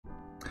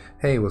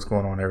Hey, what's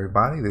going on,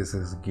 everybody? This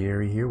is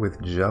Gary here with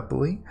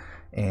Jupplee,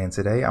 and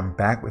today I'm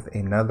back with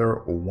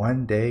another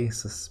one-day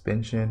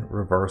suspension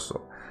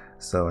reversal.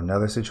 So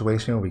another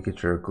situation where we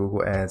get your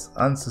Google ads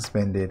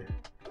unsuspended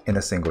in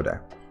a single day.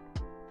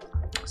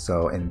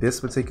 So in this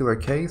particular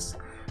case,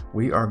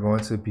 we are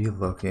going to be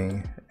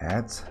looking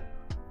at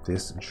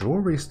this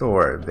jewelry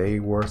store. They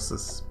were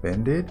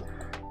suspended,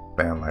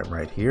 bam, like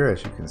right here,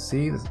 as you can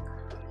see,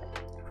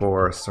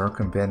 for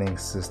circumventing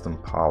system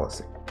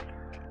policy.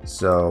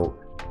 So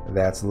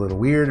that's a little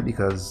weird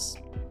because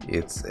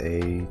it's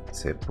a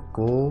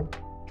typical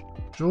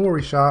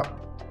jewelry shop.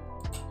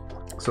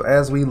 So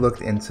as we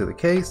looked into the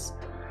case,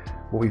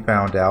 what we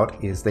found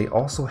out is they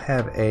also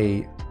have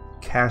a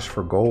cash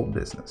for gold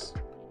business.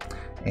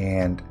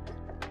 And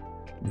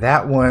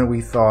that one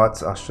we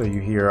thought, I'll show you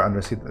here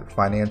under the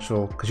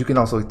financial, because you can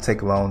also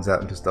take loans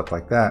out and do stuff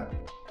like that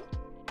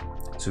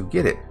to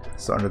get it.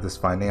 So under this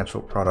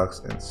financial products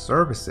and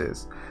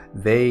services,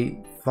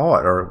 they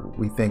thought, or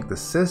we think the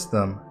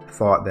system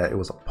thought, that it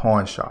was a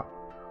pawn shop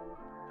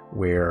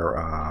where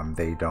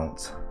they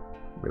don't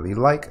really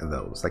like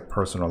those, like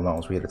personal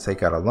loans. We had to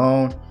take out a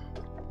loan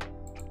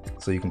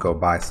so you can go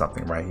buy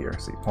something right here.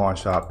 See, pawn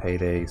shop,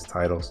 paydays,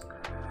 titles.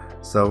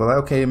 So we're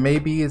like, okay,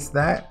 maybe it's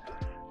that,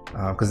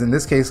 because in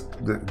this case,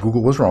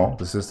 Google was wrong,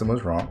 the system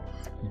was wrong,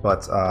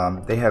 but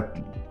they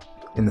have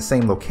in the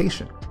same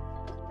location.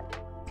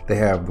 They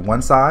have the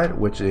one side,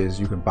 which is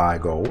you can buy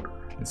gold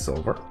and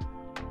silver,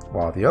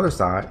 while the other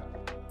side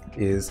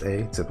is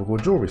a typical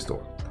jewelry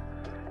store.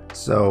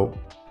 So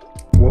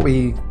what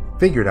we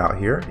figured out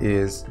here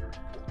is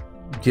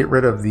get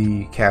rid of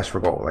the cash for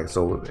gold. Like,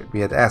 so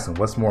we had to ask them,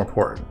 what's more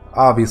important?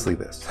 Obviously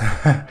this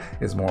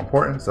is more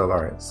important. So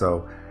all right,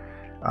 so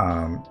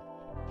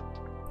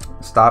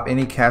stop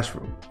any cash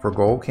for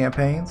gold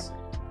campaigns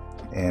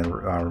and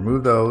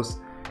remove those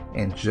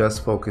and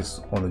just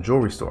focus on the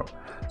jewelry store.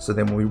 So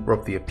then when we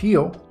wrote the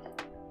appeal,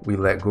 we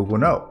let Google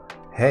know,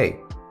 hey,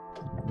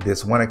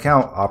 this one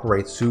account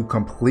operates two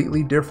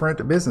completely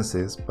different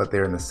businesses, but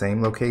they're in the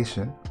same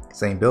location,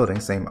 same building,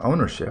 same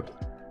ownership,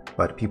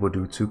 but people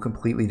do two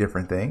completely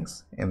different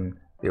things, and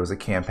there was a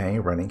campaign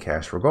running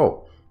cash for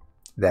gold.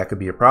 That could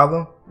be a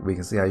problem. We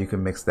can see how you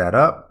can mix that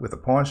up with a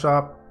pawn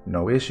shop,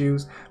 no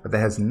issues, but that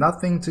has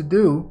nothing to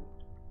do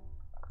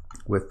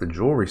with the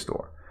jewelry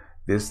store.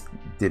 This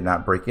did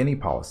not break any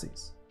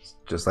policies,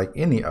 just like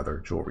any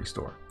other jewelry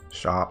store,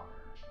 shop,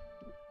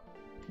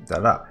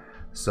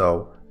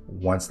 So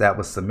once that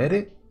was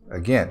submitted,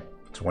 again,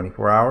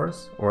 24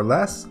 hours or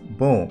less,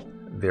 boom,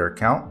 their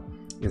account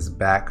is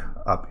back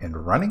up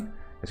and running.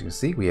 As you can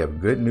see, we have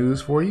good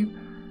news for you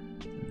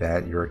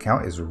that your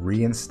account is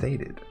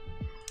reinstated.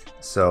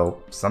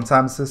 So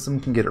sometimes the system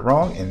can get it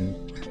wrong,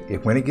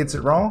 and when it gets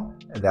it wrong,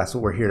 that's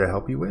what we're here to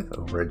help you with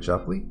over at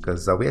Jupplee,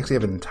 because we actually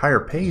have an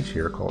entire page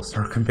here called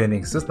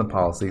Circumventing System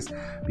Policies,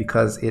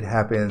 because it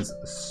happens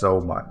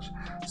so much.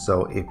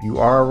 So if you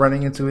are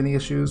running into any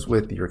issues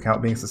with your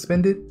account being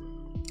suspended,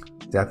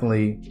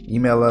 definitely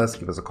email us,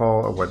 give us a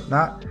call or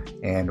whatnot,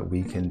 and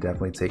we can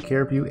definitely take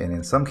care of you. And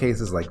in some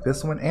cases like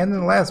this one and in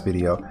the last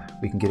video,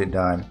 we can get it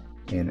done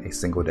in a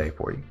single day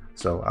for you.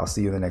 So I'll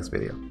see you in the next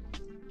video.